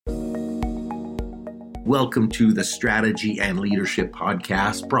Welcome to the Strategy and Leadership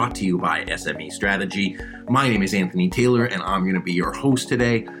Podcast, brought to you by SME Strategy. My name is Anthony Taylor, and I'm going to be your host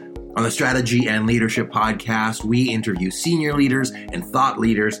today. On the Strategy and Leadership Podcast, we interview senior leaders and thought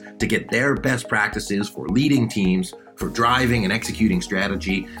leaders to get their best practices for leading teams, for driving and executing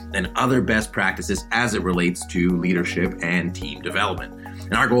strategy, and other best practices as it relates to leadership and team development.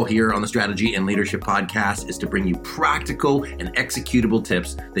 And our goal here on the Strategy and Leadership Podcast is to bring you practical and executable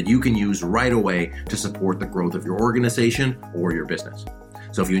tips that you can use right away to support the growth of your organization or your business.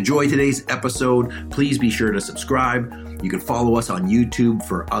 So if you enjoy today's episode, please be sure to subscribe. You can follow us on YouTube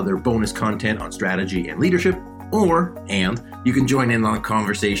for other bonus content on strategy and leadership, and you can join in on the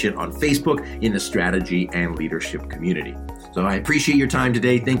conversation on Facebook in the Strategy and Leadership community. So I appreciate your time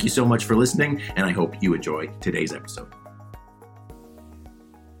today. Thank you so much for listening, and I hope you enjoy today's episode.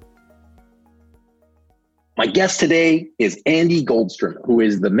 My guest today is Andy Goldstrom, who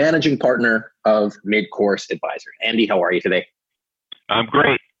is the managing partner of Midcourse Advisors. Andy, how are you today? I'm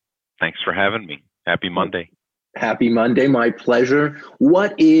great. Thanks for having me. Happy Monday. Happy Monday. My pleasure.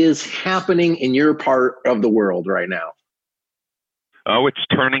 What is happening in your part of the world right now? Oh, it's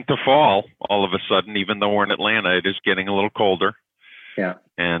turning to fall all of a sudden. Even though we're in Atlanta, it is getting a little colder. Yeah.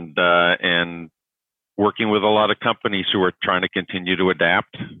 And working with a lot of companies who are trying to continue to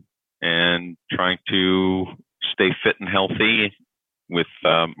adapt and trying to stay fit and healthy with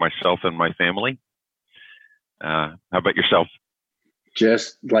myself and my family. How about yourself?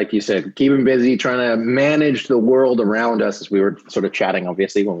 Just like you said, keeping busy, trying to manage the world around us, as we were sort of chatting,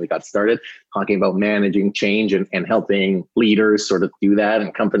 obviously, when we got started, talking about managing change and helping leaders sort of do that,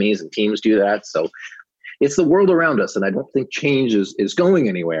 and companies and teams do that. So it's the world around us, and I don't think change is going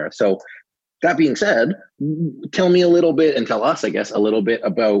anywhere. So that being said, tell me a little bit, and tell us, I guess, a little bit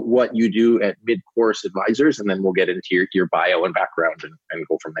about what you do at Midcourse Advisors, and then we'll get into your bio and background and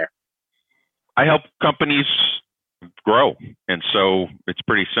go from there. I help companies grow. And so it's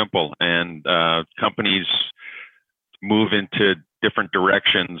pretty simple. And companies move into different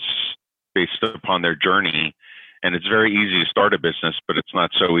directions based upon their journey. And it's very easy to start a business, but it's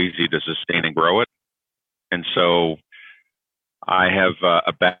not so easy to sustain and grow it. And so I have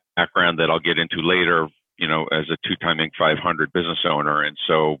a background that I'll get into later, as a two-time Inc. 500 business owner. And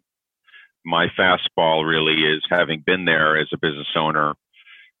so my fastball really is, having been there as a business owner,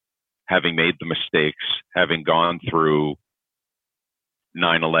 having made the mistakes, having gone through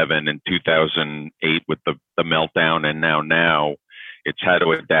 9/11 and 2008 with the meltdown, and now it's how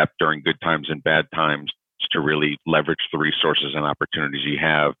to adapt during good times and bad times to really leverage the resources and opportunities you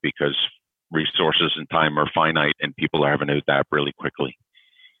have, because resources and time are finite and people are having to adapt really quickly.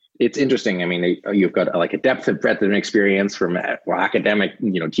 It's interesting. I mean, you've got like a depth and breadth of experience from academic,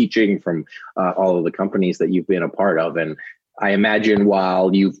 teaching from all of the companies that you've been a part of. And I imagine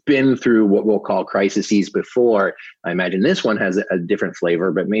while you've been through what we'll call crises before, I imagine this one has a different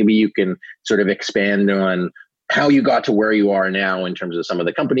flavor, but maybe you can sort of expand on how you got to where you are now in terms of some of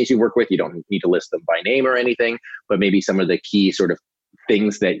the companies you work with. You don't need to list them by name or anything, but maybe some of the key sort of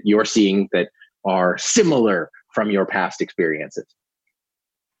things that you're seeing that are similar from your past experiences.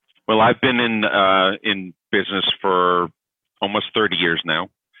 Well, I've been in business for almost 30 years now,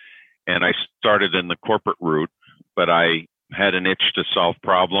 and I started in the corporate route, but I had an itch to solve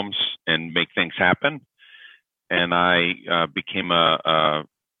problems and make things happen. And I became a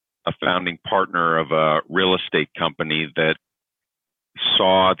founding partner of a real estate company that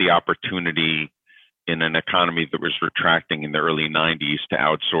saw the opportunity in an economy that was retracting in the early 90s to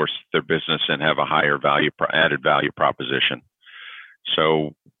outsource their business and have a higher added value proposition.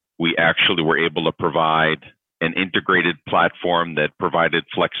 So we actually were able to provide an integrated platform that provided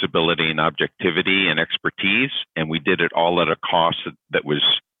flexibility and objectivity and expertise. And we did it all at a cost that was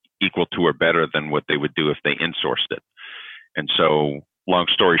equal to or better than what they would do if they insourced it. And so, long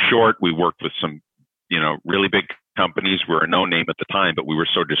story short, we worked with some, really big companies. We were a no name at the time, but we were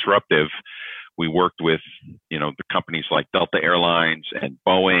so disruptive. We worked with, the companies like Delta Airlines and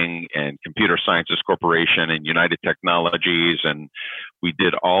Boeing and Computer Sciences Corporation and United Technologies. And we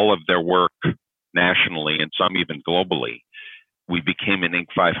did all of their work nationally and some even globally. We became an Inc.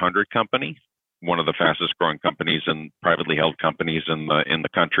 500 company, one of the fastest growing companies and privately held companies in the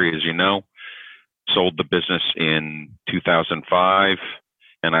country, as you know. Sold the business in 2005,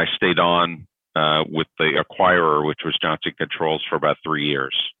 and I stayed on with the acquirer, which was Johnson Controls, for about 3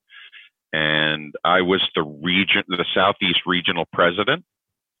 years. And I was the Southeast regional president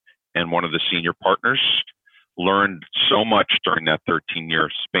and one of the senior partners. Learned so much during that 13-year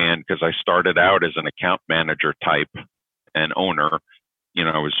span, because I started out as an account manager type and owner.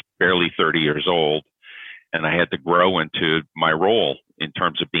 I was barely 30 years old, and I had to grow into my role in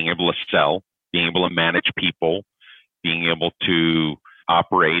terms of being able to sell, being able to manage people, being able to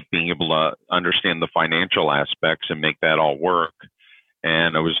operate, being able to understand the financial aspects and make that all work.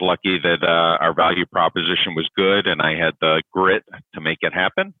 And I was lucky that our value proposition was good and I had the grit to make it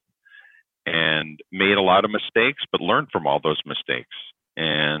happen, and made a lot of mistakes, but learned from all those mistakes.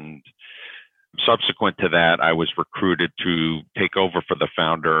 And subsequent to that, I was recruited to take over for the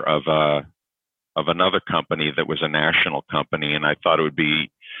founder of another company that was a national company. And I thought it would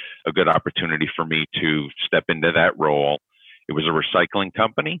be a good opportunity for me to step into that role. It was a recycling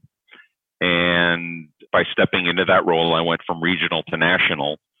company. And by stepping into that role, I went from regional to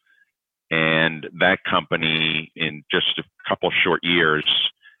national. And that company, in just a couple short years,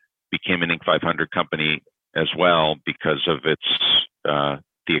 became an Inc. 500 company as well, because of its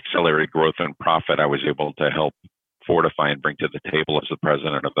the accelerated growth and profit I was able to help fortify and bring to the table as the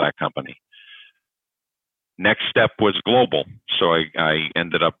president of that company. Next step was global. So I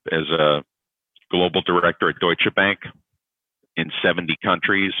ended up as a global director at Deutsche Bank in 70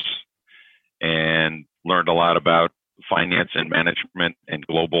 countries, and learned a lot about finance and management and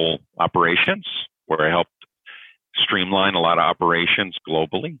global operations, where I helped streamline a lot of operations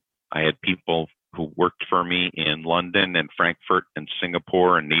globally. I had people who worked for me in London and Frankfurt and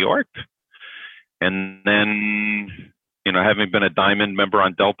Singapore and New York. And then, having been a diamond member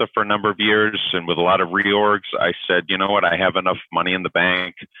on Delta for a number of years and with a lot of reorgs, I said, you know what, I have enough money in the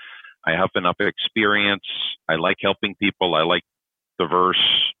bank. I have enough experience. I like helping people. I like diverse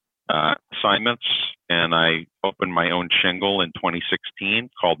assignments. And I opened my own shingle in 2016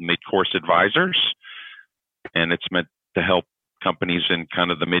 called Mid-Course Advisors. And it's meant to help companies in kind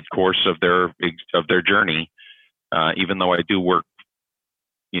of the mid-course of their journey, even though I do work,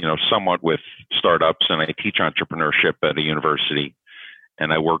 somewhat with startups, and I teach entrepreneurship at a university,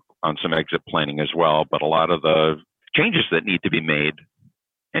 and I work on some exit planning as well. But a lot of the changes that need to be made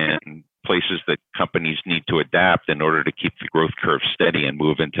and places that companies need to adapt in order to keep the growth curve steady and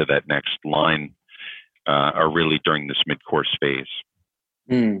move into that next line are really during this mid-course phase.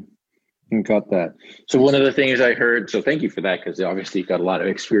 Got that. So one of the things I heard, so thank you for that, because obviously you've got a lot of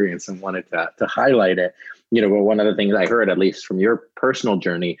experience and wanted to highlight it. But one of the things I heard, at least from your personal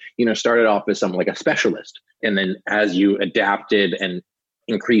journey, started off as something like a specialist. And then as you adapted and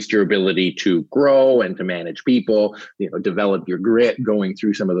increased your ability to grow and to manage people, develop your grit going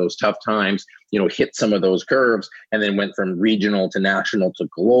through some of those tough times, hit some of those curves, and then went from regional to national to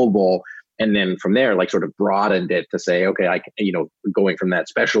global. And then from there, sort of broadened it to say, okay, going from that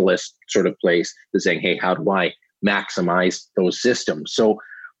specialist sort of place to saying, hey, how do I maximize those systems? So,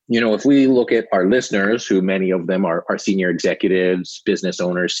 if we look at our listeners, who many of them are senior executives, business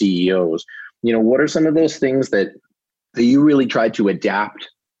owners, CEOs, what are some of those things that you really tried to adapt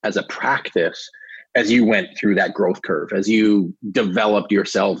as a practice as you went through that growth curve, as you developed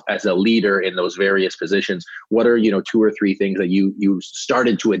yourself as a leader in those various positions? What are, 2 or 3 things that you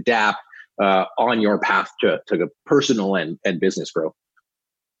started to adapt on your path to personal and business growth?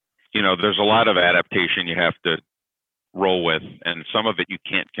 There's a lot of adaptation you have to roll with, and some of it you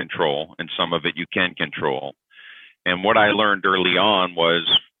can't control, and some of it you can control. And what I learned early on was,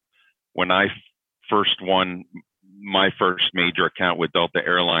 when I first won my first major account with Delta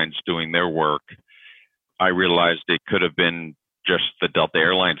Airlines doing their work, I realized it could have been just the Delta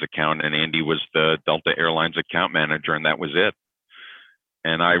Airlines account, and Andy was the Delta Airlines account manager, and that was it.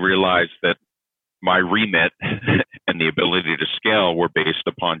 And I realized that my remit and the ability to scale were based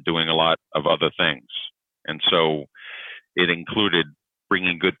upon doing a lot of other things. And so it included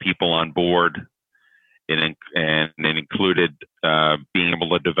bringing good people on board. And it included being able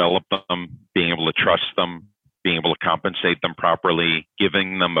to develop them, being able to trust them, being able to compensate them properly,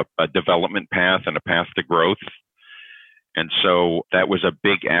 giving them a development path and a path to growth. And so that was a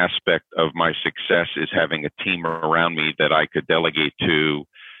big aspect of my success, is having a team around me that I could delegate to,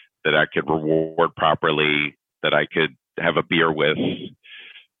 that I could reward properly, that I could have a beer with,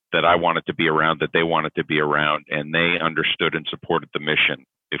 that I wanted to be around, that they wanted to be around, and they understood and supported the mission.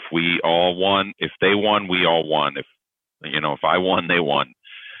 If we all won, if they won, we all won. If I won, they won.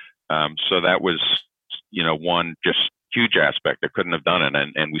 So that was, one just huge aspect. I couldn't have done it.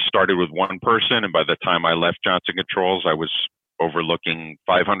 And we started with one person, and by the time I left Johnson Controls, I was overlooking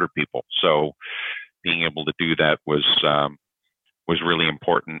 500 people. So being able to do that was really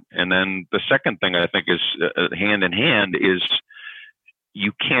important. And then the second thing I think is hand in hand is,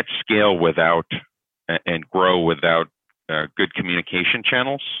 you can't scale without and grow without good communication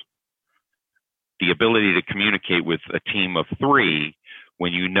channels. The ability to communicate with a team of 3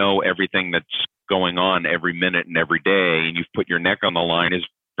 when you know everything that's going on every minute and every day, and you've put your neck on the line, is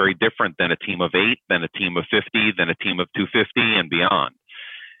very different than a team of 8, than a team of 50, than a team of 250 and beyond.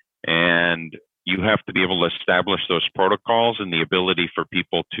 And you have to be able to establish those protocols and the ability for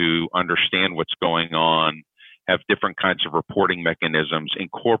people to understand what's going on, have different kinds of reporting mechanisms,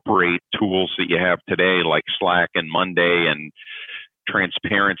 incorporate tools that you have today like Slack and Monday and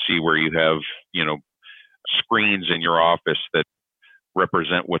transparency, where you have, screens in your office that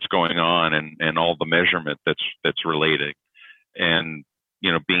represent what's going on and all the measurement that's related. And,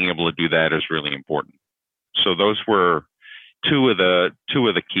 being able to do that is really important. So those were two of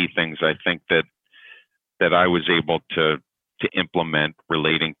the key things I think that I was able to implement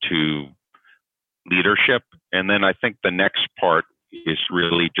relating to leadership. And then I think the next part is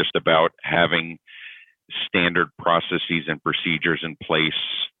really just about having standard processes and procedures in place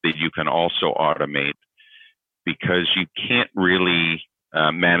that you can also automate, because you can't really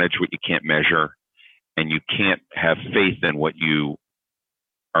manage what you can't measure, and you can't have faith in what you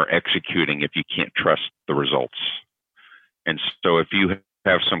are executing if you can't trust the results. And so if you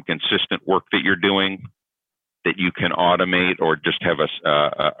have some consistent work that you're doing that you can automate or just have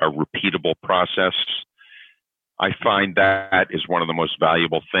a repeatable process, I find that is one of the most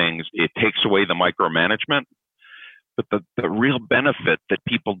valuable things. It takes away the micromanagement, but the real benefit that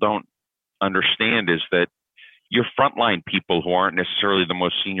people don't understand is that your frontline people, who aren't necessarily the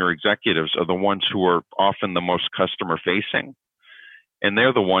most senior executives, are the ones who are often the most customer facing. And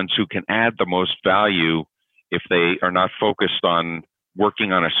they're the ones who can add the most value if they are not focused on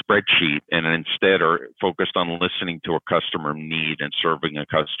working on a spreadsheet and instead are focused on listening to a customer need and serving a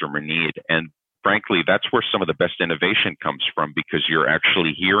customer need. And frankly, that's where some of the best innovation comes from, because you're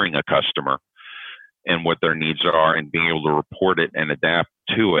actually hearing a customer and what their needs are and being able to report it and adapt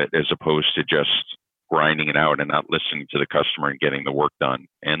to it, as opposed to just grinding it out and not listening to the customer and getting the work done.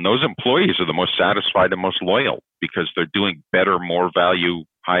 And those employees are the most satisfied and most loyal, because they're doing better, more value,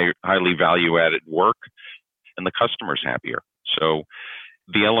 highly value added work, and the customer's happier. So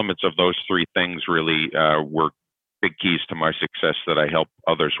the elements of those three things really were big keys to my success that I help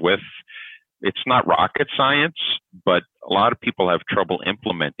others with. It's not rocket science, but a lot of people have trouble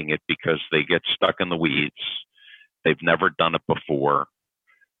implementing it because they get stuck in the weeds. They've never done it before.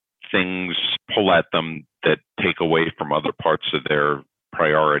 Things pull at them that take away from other parts of their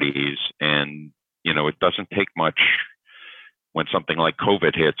priorities. And, it doesn't take much when something like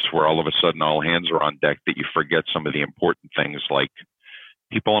COVID hits, where all of a sudden all hands are on deck, that you forget some of the important things, like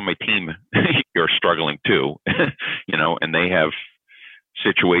people on my team are struggling too, and they have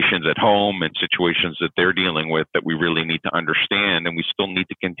situations at home and situations that they're dealing with that we really need to understand, and we still need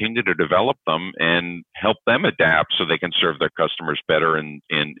to continue to develop them and help them adapt so they can serve their customers better in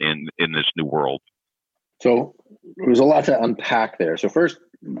this new world. So there's a lot to unpack there. So first,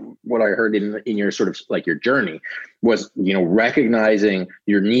 what I heard in your sort of like your journey was, recognizing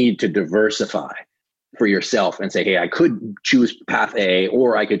your need to diversify for yourself and say, hey, I could choose path A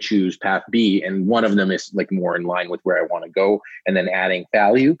or I could choose path B. And one of them is like more in line with where I want to go, and then adding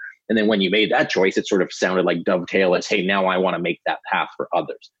value. And then when you made that choice, it sort of sounded like dovetail as, hey, now I want to make that path for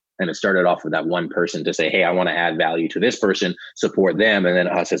others. And it started off with that one person to say, hey, I want to add value to this person, support them, and then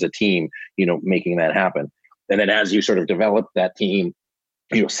us as a team, making that happen. And then as you sort of develop that team,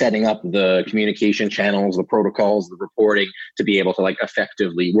 setting up the communication channels, the protocols, the reporting to be able to like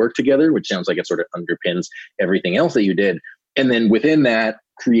effectively work together, which sounds like it sort of underpins everything else that you did. And then within that,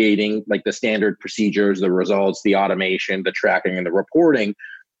 creating like the standard procedures, the results, the automation, the tracking, and the reporting,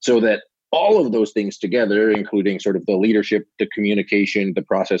 so that all of those things together, including sort of the leadership, the communication, the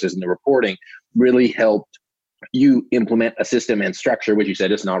processes, and the reporting, really helped you implement a system and structure, which you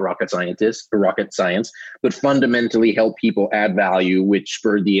said is not rocket science, but fundamentally help people add value, which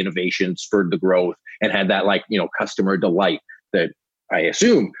spurred the innovation, spurred the growth, and had that customer delight that I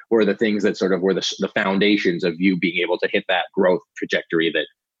assume were the things that sort of were the foundations of you being able to hit that growth trajectory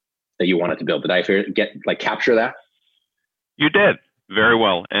that you wanted to build. Did I capture that? You did very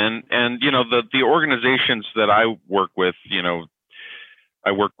well. And the organizations that I work with,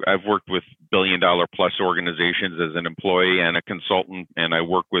 I've worked with $1 billion plus organizations as an employee and a consultant, and I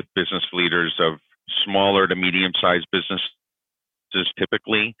work with business leaders of smaller to medium-sized businesses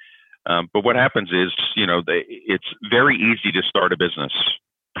typically. But what happens is, it's very easy to start a business.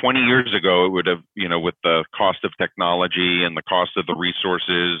 20 years ago, it would have, with the cost of technology and the cost of the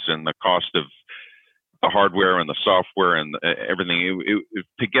resources and the cost of the hardware and the software and everything,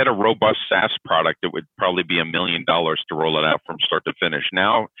 to get a robust SaaS product, it would probably be $1 million to roll it out from start to finish.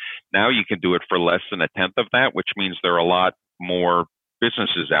 Now you can do it for less than a tenth of that, which means there are a lot more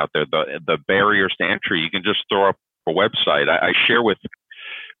businesses out there. The barriers to entry, you can just throw up a website. I share with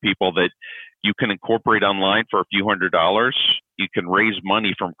people that you can incorporate online for a few $100s. You can raise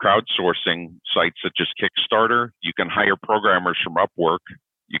money from crowdsourcing sites such as Kickstarter. You can hire programmers from Upwork.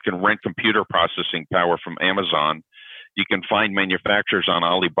 You can rent computer processing power from Amazon. You can find manufacturers on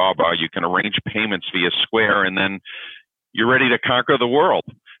Alibaba. You can arrange payments via Square, and then you're ready to conquer the world.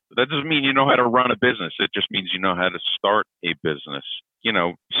 That doesn't mean you know how to run a business. It just means you know how to start a business.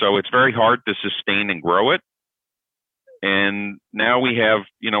 So it's very hard to sustain and grow it. And now we have,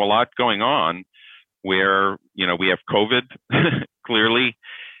 a lot going on where, we have COVID clearly,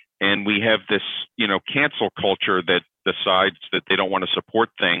 and we have this, cancel culture that decides that they don't want to support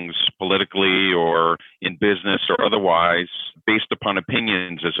things politically or in business or otherwise based upon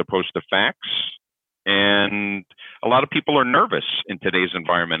opinions as opposed to facts. And a lot of people are nervous in today's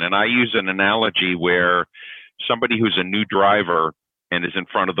environment. And I use an analogy where somebody who's a new driver and is in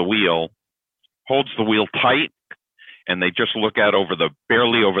front of the wheel holds the wheel tight, and they just look out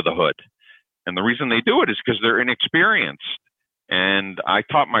barely over the hood. And the reason they do it is because they're inexperienced. And I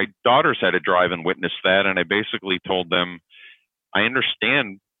taught my daughters how to drive and witnessed that. And I basically told them, I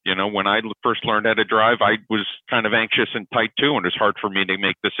understand, when I first learned how to drive, I was kind of anxious and tight too. And it's hard for me to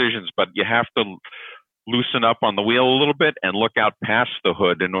make decisions, but you have to loosen up on the wheel a little bit and look out past the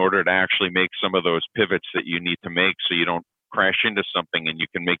hood in order to actually make some of those pivots that you need to make so you don't crash into something and you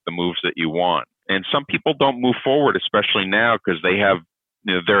can make the moves that you want. And some people don't move forward, especially now, because they have,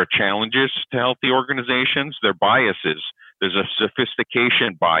 there are challenges to healthy organizations. There are biases. There's a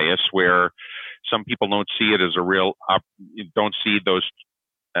sophistication bias where some people don't see it as don't see those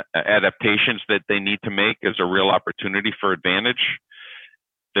adaptations that they need to make as a real opportunity for advantage.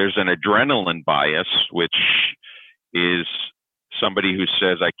 There's an adrenaline bias, which is somebody who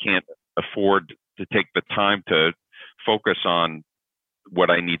says, I can't afford to take the time to focus on what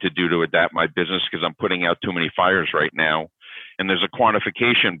I need to do to adapt my business because I'm putting out too many fires right now. And there's a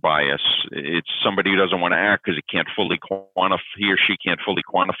quantification bias. It's somebody who doesn't want to act because he or she can't fully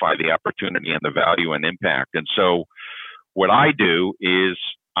quantify the opportunity and the value and impact. And so what I do is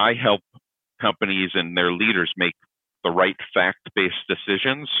I help companies and their leaders make the right fact-based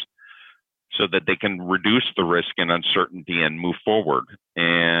decisions so that they can reduce the risk and uncertainty and move forward.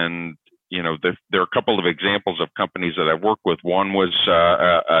 And there are a couple of examples of companies that I've worked with. One was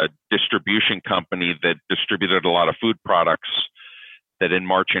a distribution company that distributed a lot of food products that in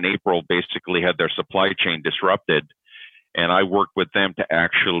March and April basically had their supply chain disrupted. And I worked with them to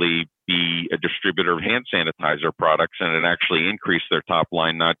actually be a distributor of hand sanitizer products, and it actually increased their top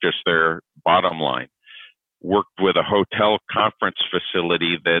line, not just their bottom line. Worked with a hotel conference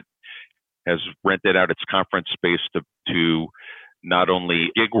facility that has rented out its conference space to not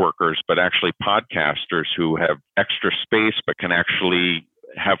only gig workers, but actually podcasters who have extra space, but can actually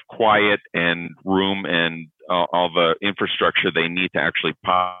have quiet and room and all the infrastructure they need to actually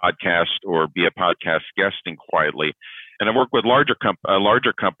podcast or be a podcast guesting quietly. And I worked with a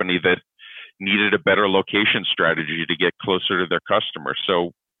larger company that needed a better location strategy to get closer to their customers.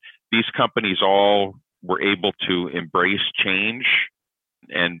 So these companies all were able to embrace change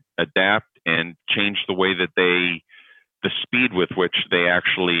and adapt and change the way that the speed with which they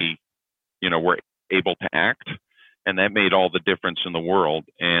actually, were able to act. And that made all the difference in the world.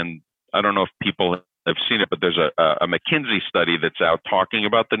 And I don't know if people have seen it, but there's a McKinsey study that's out talking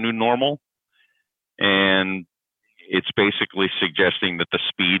about the new normal. And it's basically suggesting that the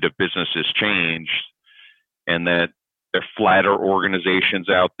speed of business has changed and that there are flatter organizations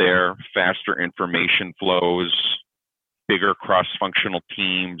out there, faster information flows, bigger cross-functional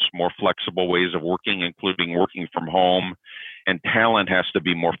teams, more flexible ways of working, including working from home, and talent has to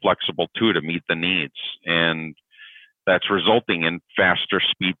be more flexible too to meet the needs. And that's resulting in faster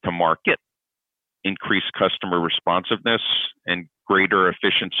speed to market, increased customer responsiveness, and greater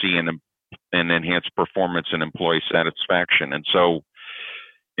efficiency and enhanced performance and employee satisfaction. And so,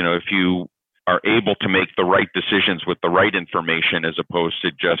 if you are able to make the right decisions with the right information as opposed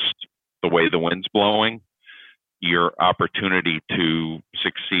to just the way the wind's blowing, your opportunity to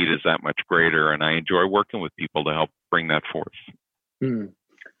succeed is that much greater. And I enjoy working with people to help bring that forth.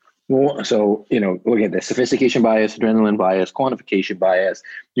 Well, so, look at the sophistication bias, adrenaline bias, quantification bias,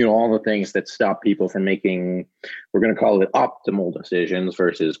 all the things that stop people from making, we're going to call it optimal decisions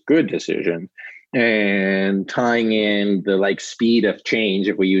versus good decisions, and tying in the speed of change.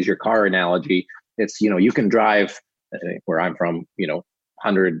 If we use your car analogy, it's, you can drive where I'm from,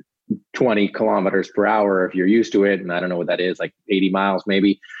 120 kilometers per hour if you're used to it. And I don't know what that is, 80 miles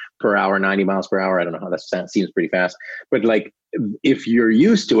maybe per hour, 90 miles per hour. I don't know how that seems pretty fast, but if you're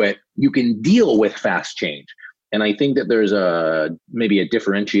used to it, you can deal with fast change. And I think that there's maybe a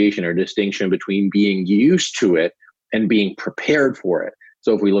differentiation or distinction between being used to it and being prepared for it.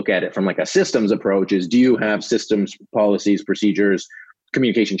 So if we look at it from a systems approach, do you have systems, policies, procedures,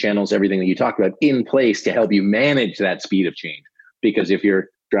 communication channels, everything that you talked about in place to help you manage that speed of change? Because if you're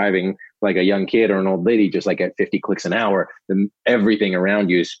driving like a young kid or an old lady, just like at 50 clicks an hour, then everything around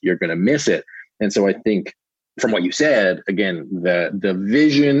you you're going to miss it. And so I think from what you said, again, the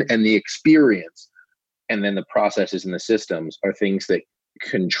vision and the experience, and then the processes and the systems are things that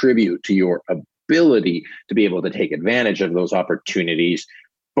contribute to your ability to be able to take advantage of those opportunities,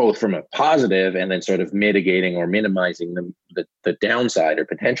 both from a positive and then sort of mitigating or minimizing the downside or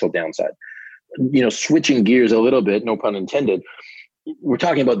potential downside. Switching gears a little bit, no pun intended, we're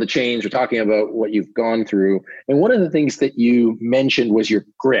talking about the change, we're talking about what you've gone through. And one of the things that you mentioned was your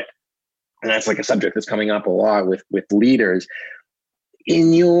grit. And that's like a subject that's coming up a lot with leaders.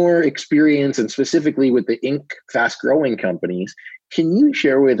 In your experience, and specifically with the Inc. fast-growing companies, can you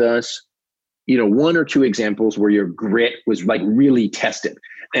share with us, one or two examples where your grit was like really tested?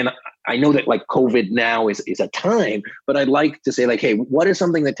 And I know that like COVID now is a time, but I'd like to say like, hey, what is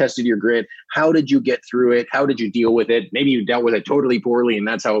something that tested your grit? How did you get through it? How did you deal with it? Maybe you dealt with it totally poorly and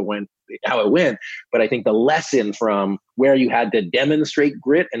that's how it went. But I think the lesson from where you had to demonstrate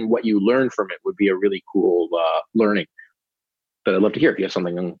grit and what you learned from it would be a really cool learning. But I'd love to hear if you have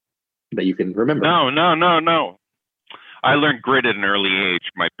something that you can remember. No. I learned grit at an early age.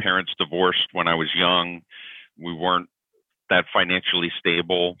 My parents divorced when I was young. We weren't that financially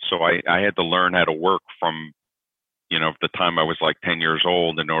stable. So I had to learn how to work from, the time I was like 10 years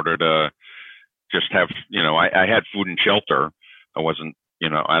old in order to just have, I had food and shelter. I wasn't,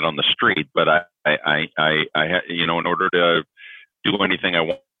 out on the street, but I had, in order to do anything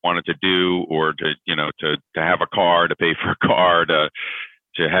I wanted to do, or to have a car, to pay for a car, to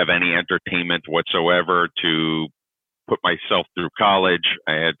have any entertainment whatsoever, to put myself through college,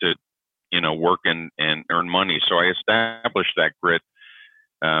 I had to, work and earn money. So I established that grit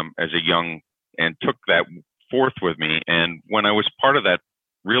as a young, and took that forth with me. And when I was part of that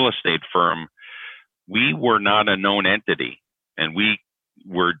real estate firm, we were not a known entity, and we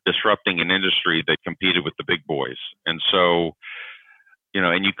were disrupting an industry that competed with the big boys. And so,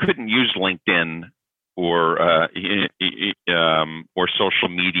 and you couldn't use LinkedIn or social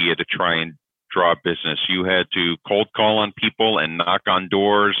media to try and draw business. You had to cold call on people and knock on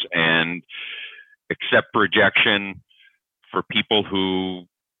doors and accept rejection for people who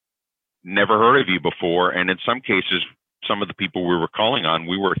never heard of you before. And in some cases, some of the people we were calling on,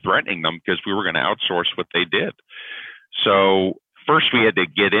 we were threatening them because we were going to outsource what they did. So first we had to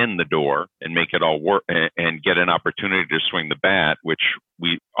get in the door and make it all work, and get an opportunity to swing the bat, which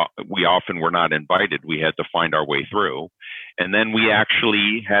we often were not invited. We had to find our way through. And then we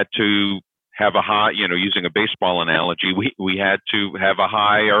actually had to have a high, using a baseball analogy, we had to have a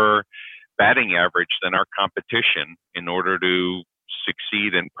higher batting average than our competition in order to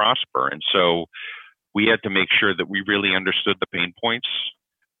succeed and prosper. And so we had to make sure that we really understood the pain points.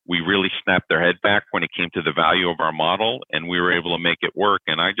 We really snapped their head back when it came to the value of our model, and we were able to make it work.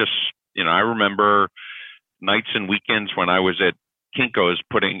 And I just, I remember nights and weekends when I was at Kinko's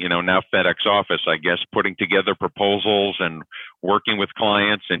putting, now FedEx Office, I guess, putting together proposals and working with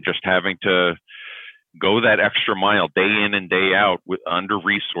clients, and just having to go that extra mile day in and day out with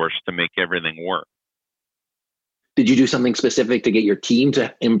under-resourced to make everything work. Did you do something specific to get your team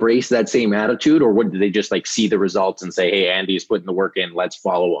to embrace that same attitude, or what, did they just like see the results and say, hey, Andy's putting the work in, let's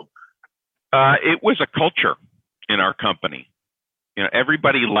follow him? It was a culture in our company.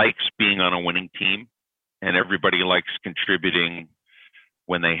 Everybody likes being on a winning team, and everybody likes contributing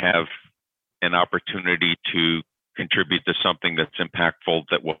when they have an opportunity to contribute to something that's impactful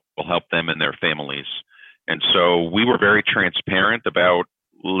that will help them and their families. And so we were very transparent about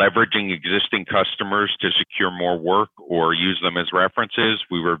leveraging existing customers to secure more work or use them as references.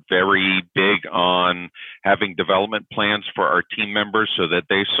 We were very big on having development plans for our team members, so that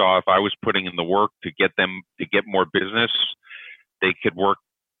they saw if I was putting in the work to get them to get more business, they could work,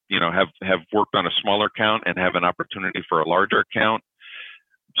 have worked on a smaller account and have an opportunity for a larger account.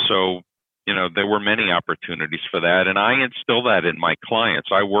 So, there were many opportunities for that. And I instill that in my clients.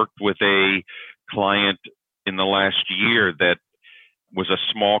 I worked with a client in the last year that was a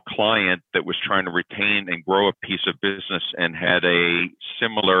small client that was trying to retain and grow a piece of business, and had a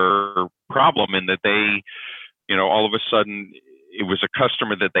similar problem in that they, all of a sudden, it was a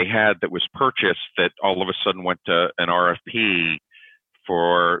customer that they had that was purchased that all of a sudden went to an RFP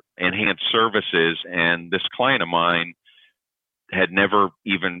for enhanced services. And this client of mine had never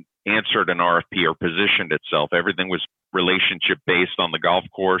even answered an RFP or positioned itself. Everything was relationship based on the golf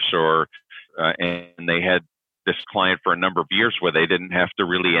course, and they had this client for a number of years where they didn't have to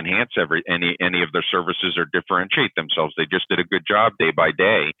really enhance any of their services or differentiate themselves. They just did a good job day by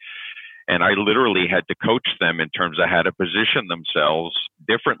day. And I literally had to coach them in terms of how to position themselves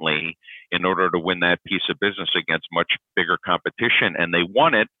differently in order to win that piece of business against much bigger competition. And they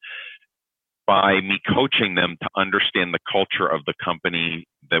won it by me coaching them to understand the culture of the company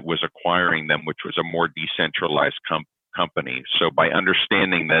that was acquiring them, which was a more decentralized company. So by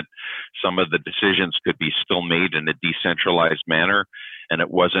understanding that some of the decisions could be still made in a decentralized manner, and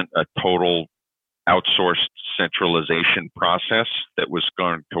it wasn't a total outsourced centralization process that was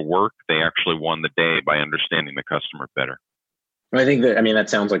going to work, they actually won the day by understanding the customer better. I think that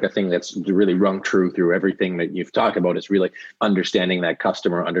sounds like a thing that's really rung true through everything that you've talked about, is really understanding that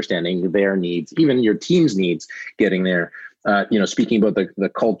customer, understanding their needs, even your team's needs, getting there. Speaking about the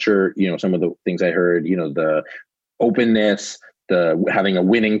culture, some of the things I heard, the openness, the having a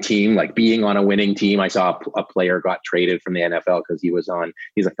winning team, like being on a winning team. I saw a player got traded from the NFL because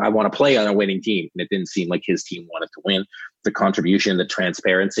he's like, I want to play on a winning team. And it didn't seem like his team wanted to win. The contribution, the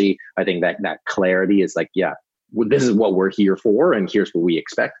transparency, I think that clarity is like, yeah, this is what we're here for, and here's what we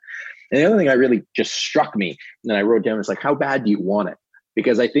expect. And the other thing that really just struck me, and I wrote down, is like, how bad do you want it?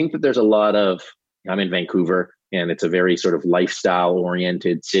 Because I think that there's a lot of, I'm in Vancouver, and it's a very sort of lifestyle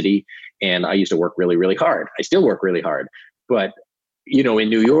oriented city. And I used to work really, really hard. I still work really hard. But, in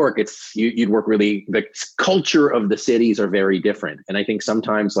New York, you'd work really, the culture of the cities are very different. And I think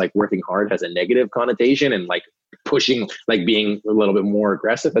sometimes like working hard has a negative connotation, and like pushing, like being a little bit more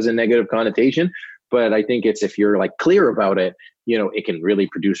aggressive has a negative connotation. But I think if you're like clear about it, it can really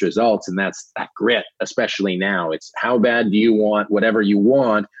produce results. And that's that grit, especially now. It's how bad do you want whatever you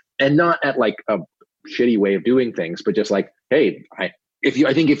want, and not at like a shitty way of doing things, but just like, hey, if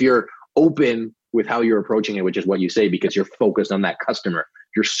you're open with how you're approaching it, which is what you say, because you're focused on that customer,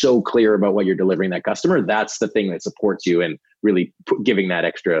 you're so clear about what you're delivering that customer, that's the thing that supports you and really going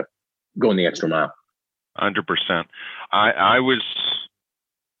the extra mile. 100%. I was,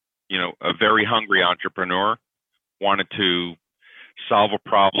 a very hungry entrepreneur, wanted to solve a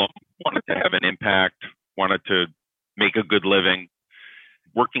problem, wanted to have an impact, wanted to make a good living.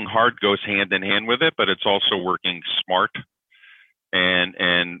 Working hard goes hand in hand with it, but it's also working smart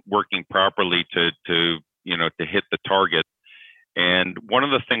and working properly to hit the target. And one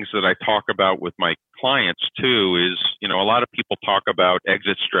of the things that I talk about with my clients too is, a lot of people talk about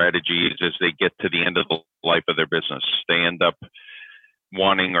exit strategies as they get to the end of the life of their business. They end up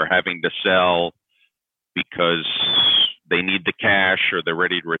wanting or having to sell because they need the cash, or they're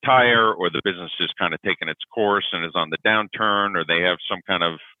ready to retire, or the business is kind of taking its course and is on the downturn, or they have some kind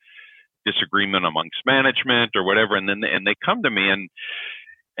of disagreement amongst management or whatever. And they come to me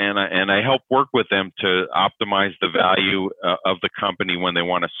and I help work with them to optimize the value of the company when they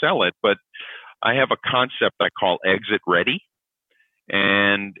want to sell it. But I have a concept I call exit ready.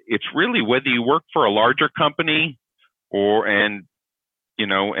 And it's really whether you work for a larger company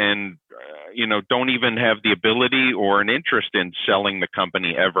don't even have the ability or an interest in selling the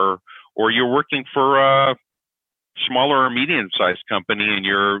company ever, or you're working for a smaller or medium-sized company and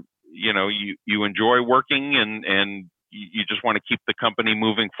you enjoy working and you just want to keep the company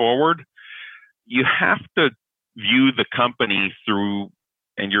moving forward. You have to view the company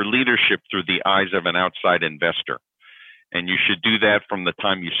and your leadership through the eyes of an outside investor. And you should do that from the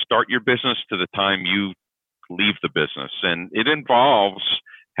time you start your business to the time you leave the business. And it involves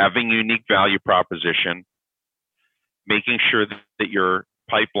having a unique value proposition, making sure that your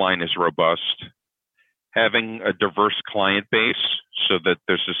pipeline is robust, having a diverse client base so that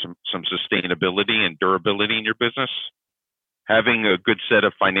there's some sustainability and durability in your business, having a good set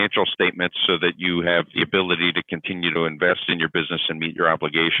of financial statements so that you have the ability to continue to invest in your business and meet your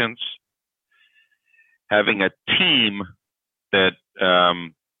obligations, having a team that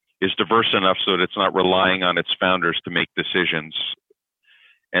is diverse enough so that it's not relying on its founders to make decisions,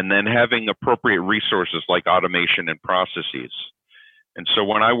 and then having appropriate resources like automation and processes. And so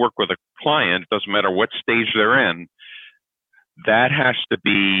when I work with a client, it doesn't matter what stage they're in, that has to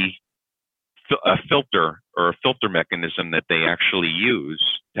be a filter or a filter mechanism that they actually use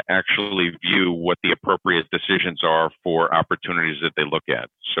to actually view what the appropriate decisions are for opportunities that they look at.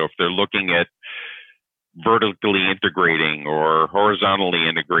 So if they're looking at vertically integrating or horizontally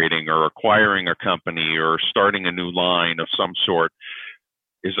integrating or acquiring a company or starting a new line of some sort,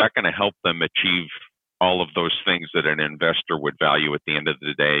 is that going to help them achieve all of those things that an investor would value at the end of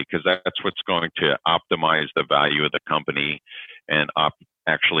the day? Because that's what's going to optimize the value of the company and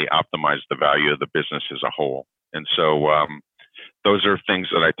actually optimize the value of the business as a whole. And so those are things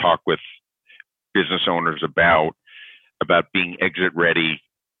that I talk with business owners about being exit ready,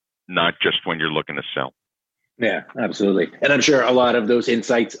 not just when you're looking to sell. Yeah, absolutely. And I'm sure a lot of those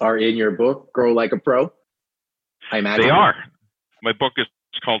insights are in your book, Grow Like a Pro. I imagine they are. My book is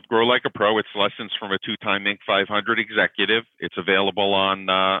called Grow Like a Pro. It's lessons from a 2-time Inc. 500 executive. It's available on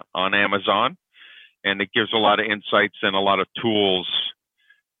Amazon, and it gives a lot of insights and a lot of tools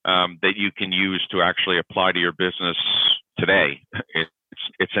that you can use to actually apply to your business today.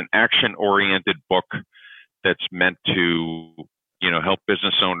 It's an action-oriented book that's meant to, help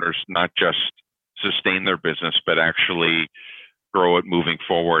business owners not just sustain their business, but actually grow it moving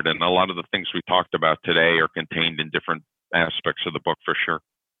forward. And a lot of the things we talked about today are contained in different aspects of the book for sure.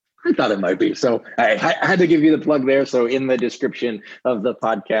 I thought it might be. So I had to give you the plug there. So in the description of the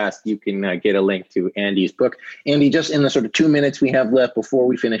podcast, you can get a link to Andy's book. Andy, just in the sort of 2 minutes we have left before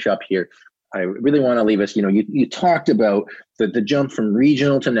we finish up here, I really want to leave us, you talked about the jump from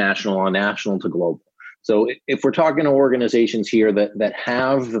regional to national or national to global. So if we're talking to organizations here that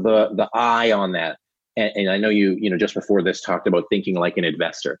have the eye on that, and I know you just before this talked about thinking like an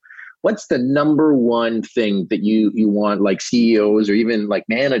investor, what's the number one thing that you want like CEOs or even like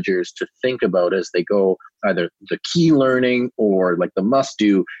managers to think about as they go, either the key learning or like the must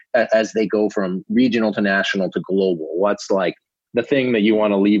do as they go from regional to national to global? What's like the thing that you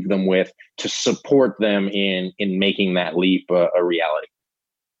want to leave them with to support them in making that leap a reality?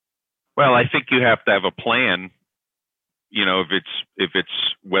 Well, I think you have to have a plan, if it's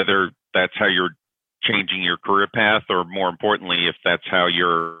whether that's how you're changing your career path, or more importantly, if that's how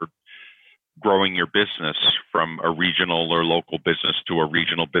you're growing your business from a regional or local business to a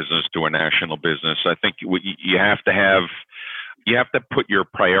regional business to a national business. I think you have to put your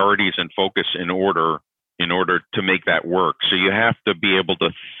priorities and focus in order to make that work. So you have to be able to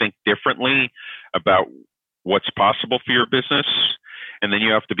think differently about what's possible for your business. And then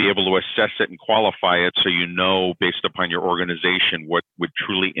you have to be able to assess it and qualify it so based upon your organization, what would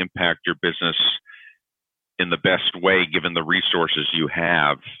truly impact your business in the best way, given the resources you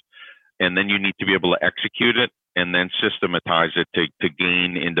have. And then you need to be able to execute it and then systematize it to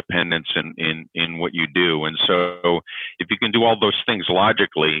gain independence in what you do. And so if you can do all those things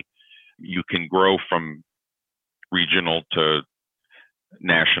logically, you can grow from regional to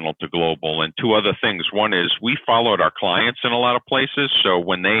national to global. And two other things. One is we followed our clients in a lot of places. So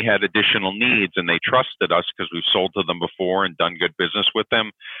when they had additional needs and they trusted us because we've sold to them before and done good business with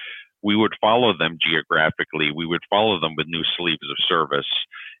them, we would follow them geographically. We would follow them with new sleeves of service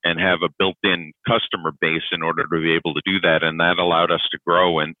and have a built-in customer base in order to be able to do that. And that allowed us to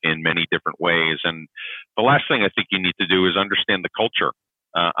grow in many different ways. And the last thing I think you need to do is understand the culture.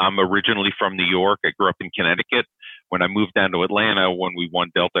 I'm originally from New York. I grew up in Connecticut. When I moved down to Atlanta, when we won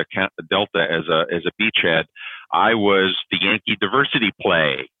Delta as a beachhead, I was the Yankee diversity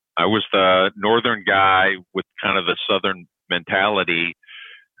play. I was the northern guy with kind of the southern mentality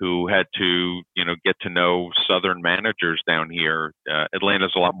who had to, get to know southern managers down here.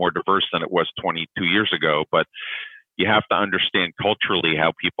 Atlanta's a lot more diverse than it was 22 years ago, but you have to understand culturally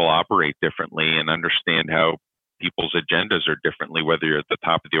how people operate differently and understand how people's agendas are differently, whether you're at the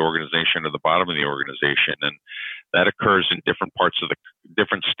top of the organization or the bottom of the organization. And that occurs in different parts of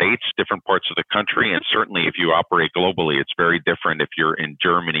different states, different parts of the country. And certainly if you operate globally, it's very different if you're in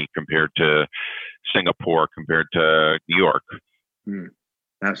Germany compared to Singapore, compared to New York.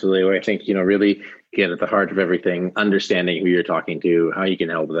 Absolutely. I think, really get at the heart of everything, understanding who you're talking to, how you can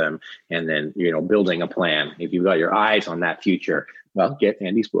help them, and then, building a plan. If you've got your eyes on that future, well, get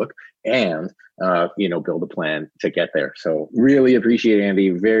Andy's book and, build a plan to get there. So really appreciate, Andy.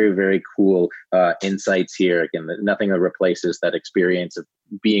 Very, very cool insights here. Again, nothing replaces that experience of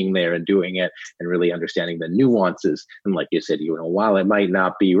being there and doing it and really understanding the nuances. And like you said, while it might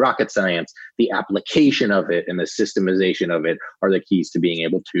not be rocket science, the application of it and the systemization of it are the keys to being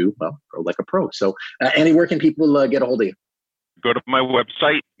able to, grow like a pro. So Andy, where can people get a hold of you? Go to my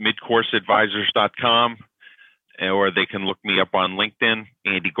website, midcourseadvisors.com, or they can look me up on LinkedIn,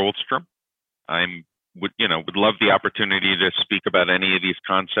 Andy Goldstrom. Would love the opportunity to speak about any of these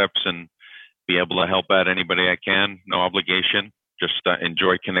concepts and be able to help out anybody I can. No obligation. Just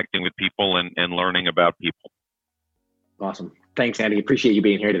enjoy connecting with people and learning about people. Awesome. Thanks, Andy. Appreciate you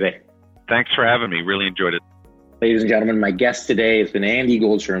being here today. Thanks for having me. Really enjoyed it. Ladies and gentlemen, my guest today has been Andy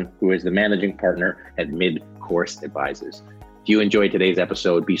Goldstrom, who is the managing partner at Mid-Course Advisors. If you enjoyed today's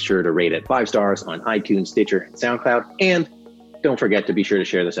episode, be sure to rate it 5 stars on iTunes, Stitcher, and SoundCloud. And don't forget to be sure to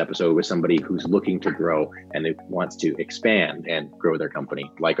share this episode with somebody who's looking to grow and who wants to expand and grow their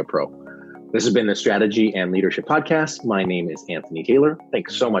company like a pro. This has been the Strategy and Leadership Podcast. My name is Anthony Taylor.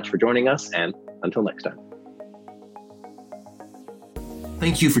 Thanks so much for joining us, and until next time.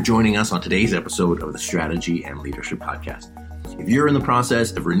 Thank you for joining us on today's episode of the Strategy and Leadership Podcast. If you're in the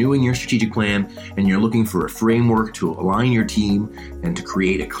process of renewing your strategic plan and you're looking for a framework to align your team and to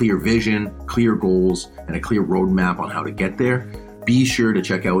create a clear vision, clear goals, and a clear roadmap on how to get there, be sure to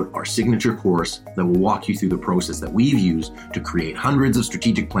check out our signature course that will walk you through the process that we've used to create hundreds of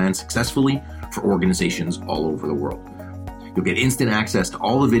strategic plans successfully for organizations all over the world. You'll get instant access to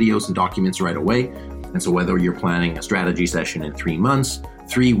all the videos and documents right away. And so whether you're planning a strategy session in 3 months,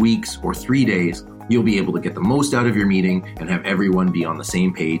 3 weeks, or 3 days, you'll be able to get the most out of your meeting and have everyone be on the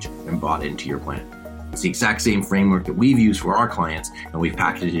same page and bought into your plan. It's the exact same framework that we've used for our clients, and we've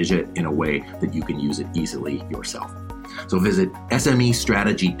packaged it in a way that you can use it easily yourself. So visit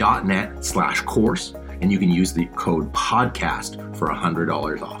smestrategy.net/course, and you can use the code podcast for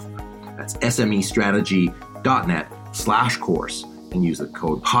 $100 off. That's smestrategy.net/course and use the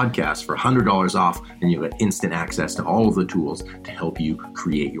code podcast for $100 off, and you'll get instant access to all of the tools to help you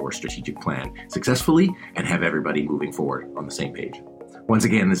create your strategic plan successfully and have everybody moving forward on the same page. Once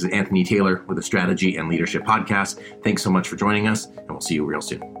again, this is Anthony Taylor with the Strategy and Leadership Podcast. Thanks so much for joining us, and we'll see you real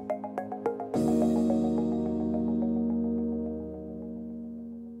soon.